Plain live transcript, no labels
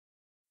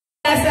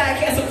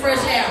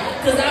fresh air,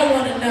 because I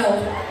want to know.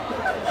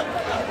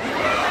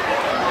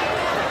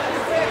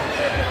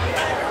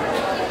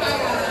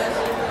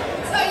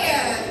 So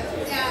yeah,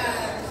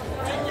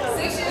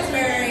 6 years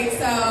married,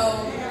 so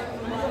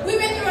we've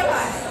been through a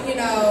lot, you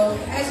know.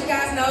 As you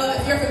guys know,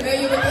 if you're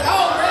familiar with it.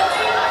 Oh,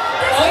 really?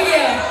 Oh,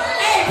 yeah.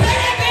 Hey, play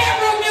that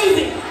bedroom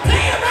music.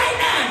 Play it right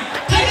now.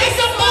 Play me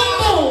some boom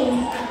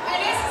boom. And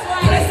this is why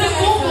Play some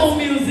boom boom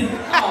music.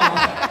 Oh.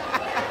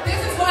 This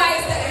is why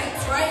it's the X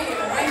right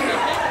here, right here.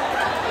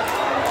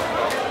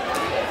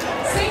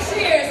 6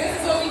 years, this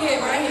is what we did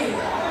right here.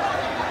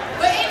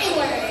 But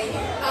anyway,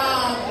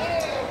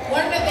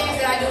 one of the things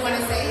that I do want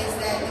to say is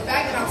that the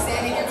fact that I'm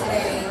standing here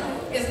today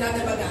is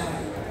nothing but God.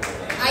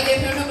 I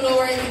give him the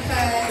glory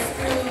because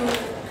through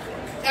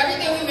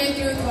everything we've been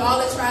through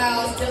all the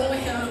trials, dealing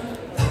with him,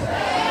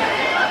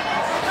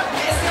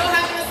 and still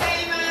having the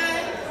same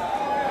mind,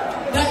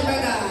 nothing but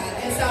God.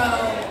 And so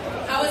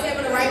I was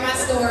able to write my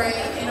story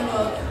in a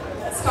book.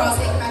 It's called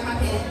Take Back My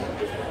Pen.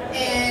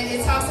 And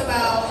it talks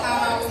about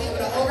how I was able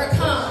to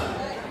overcome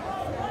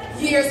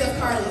years of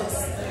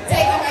Carlos.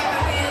 Taking back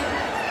my pen.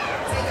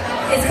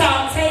 It's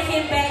called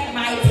Taking Back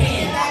My Pen.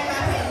 Taking back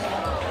my pen.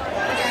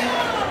 Okay.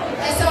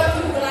 And so if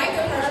you would like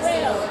to purchase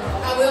the book,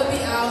 I will be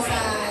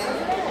outside.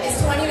 It's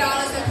 $20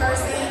 in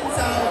person,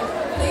 so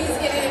please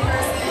get it in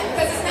person.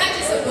 Because it's not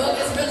just a book,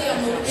 it's really a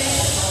movement.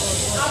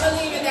 I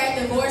believe in that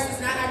divorce does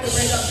not have to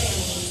break up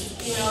families.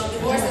 You know,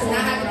 divorce does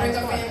not have to break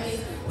up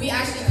families. We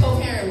actually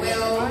co-parent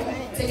well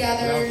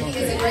together. He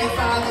is a great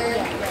father,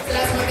 so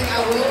that's one thing I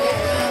will give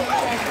him.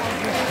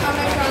 And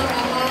coming from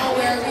a home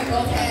where we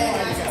both had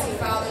absentee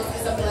fathers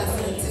is a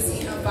blessing to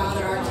see him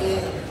father our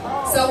kid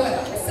so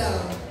well. So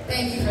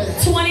thank you for that.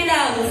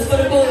 $20 for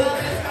the book.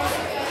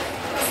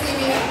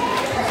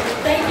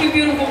 Thank you,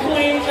 beautiful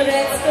queen, for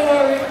that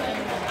story.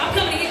 I'm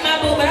coming to get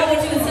my book, but I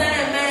want you to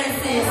sign mine,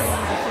 sis.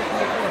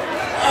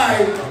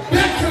 Alright,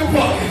 back to the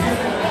book.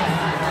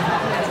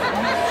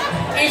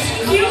 And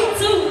she cute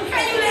too.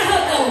 How you let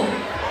her go?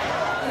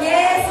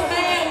 Yes,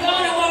 ma'am. Go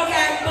on and walk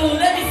out, boo.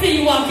 Let me see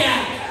you walk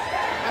out.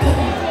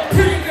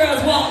 Pretty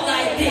girls walk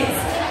like this.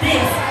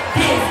 This.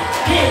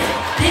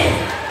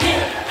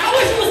 I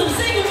wish there was some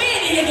single men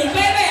in here, because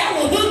baby, I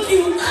will hook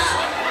you up.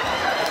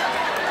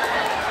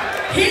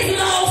 His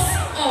loss.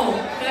 Oh,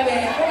 my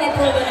bad. Where my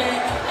brother at?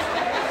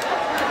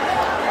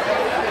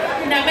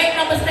 Now make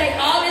no mistake,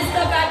 all this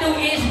stuff I do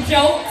is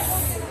jokes.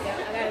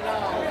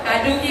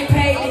 I do get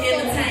paid to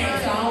entertain,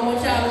 so I don't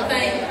want y'all to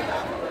think,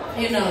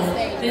 you know,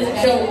 this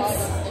jokes.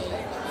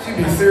 She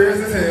be serious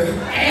as hell.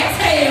 As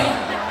hell.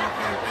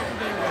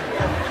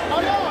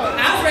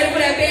 I was ready for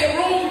that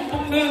bedroom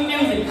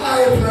music. All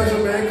your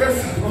pleasure, man.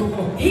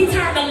 He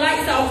turned the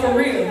lights off for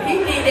real. He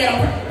did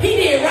that. He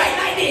did right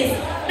like this.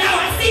 Now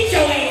I see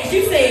your ass.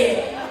 You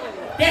said.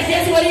 That's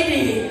just what he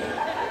did.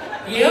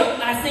 Yep,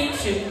 I seen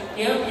you.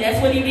 Yep, that's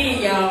what he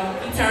did, y'all.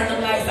 He turned the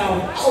lights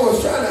off. I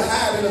was trying to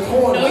hide in the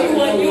corner. No, you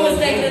wasn't. You was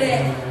thinking of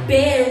that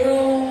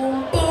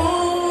bedroom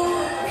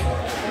boom.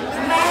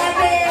 My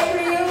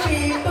bedroom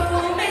be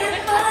booming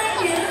for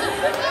you.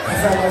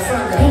 That's how my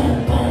son got. Boom,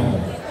 boom.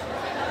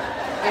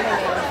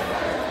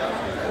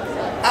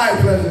 All right,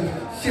 pleasure.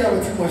 She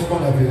having too much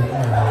fun up here.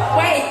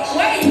 Wait.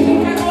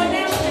 You got no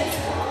announcements.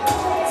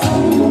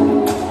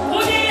 Who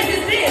dance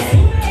is this?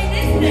 Who made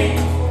this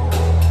dance?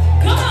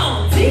 Come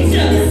on, teach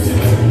us.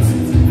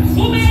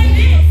 Who made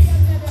this?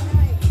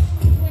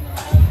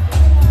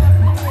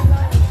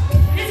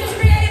 This was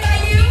created by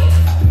you?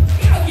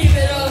 Y'all give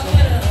it up for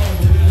the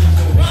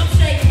rum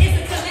shaker. It's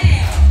a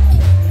canal.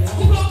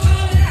 Who gonna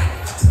call it out?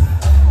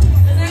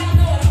 Because I don't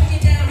know it. I'm gonna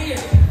get down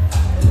here.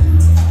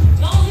 As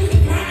long as you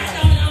can grind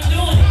on it, I'm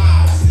doing it.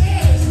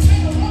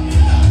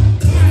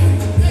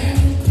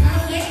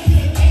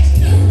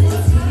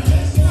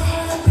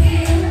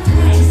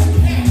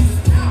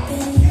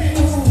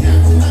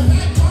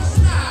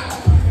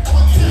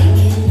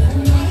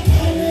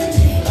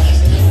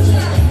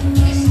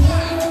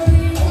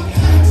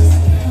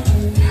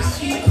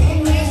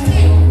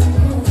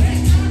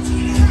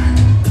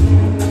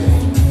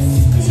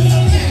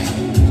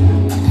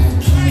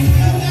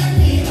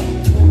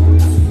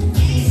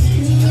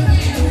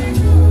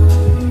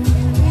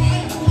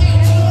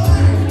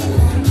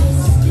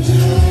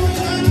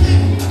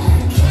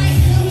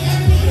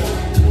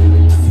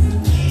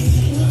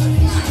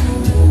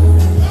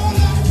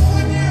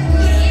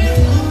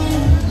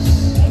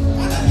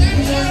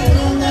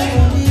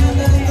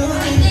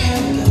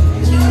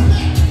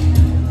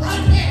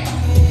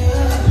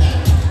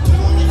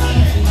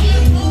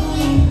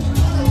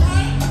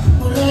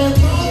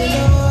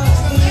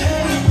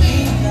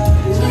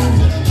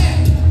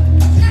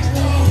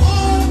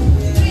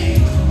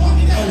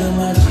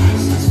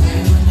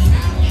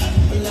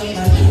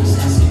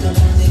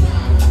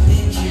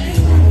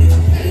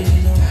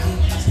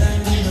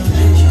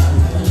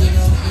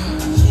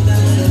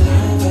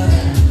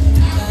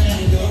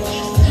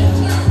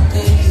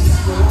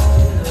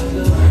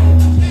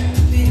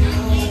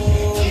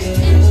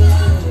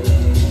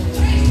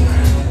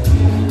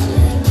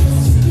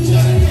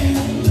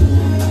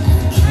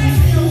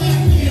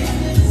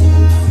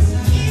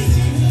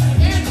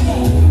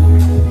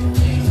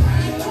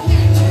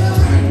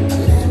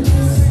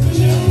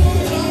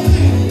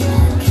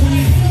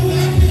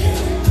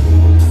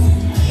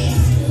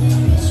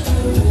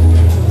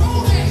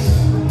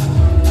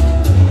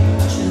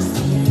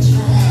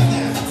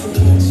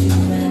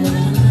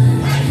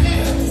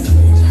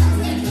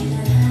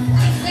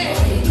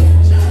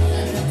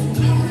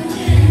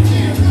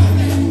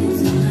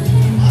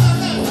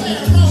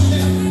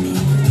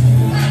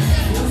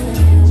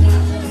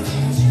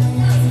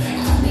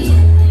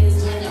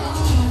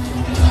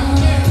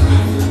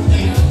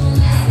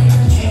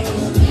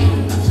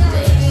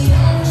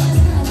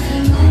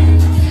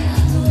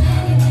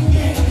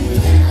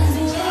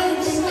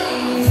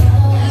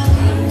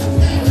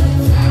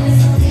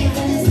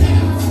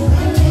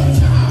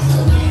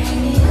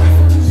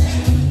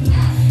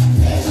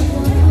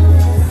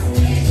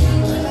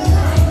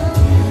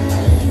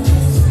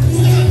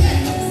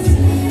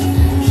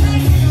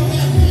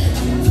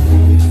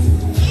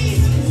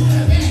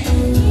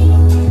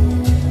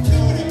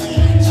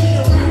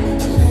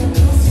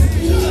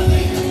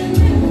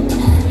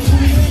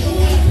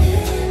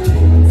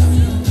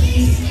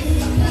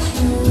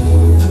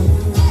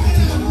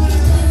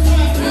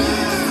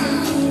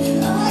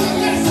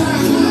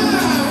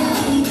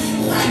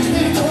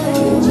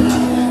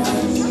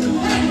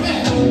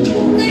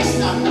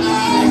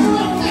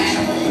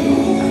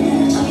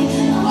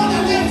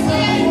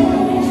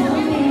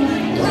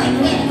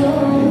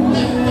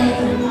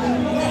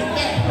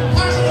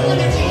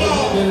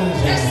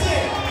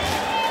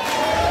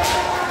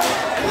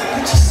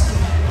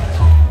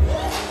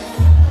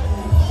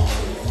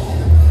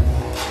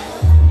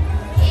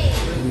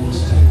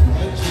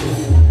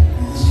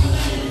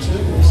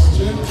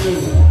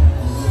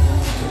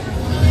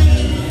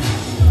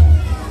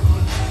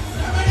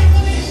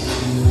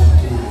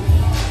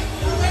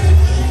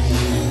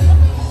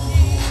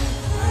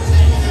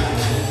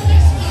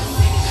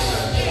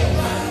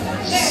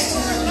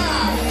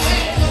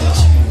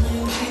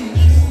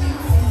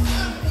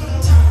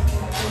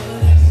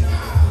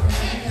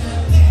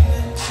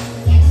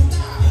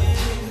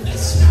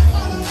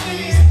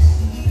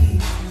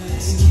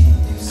 execute.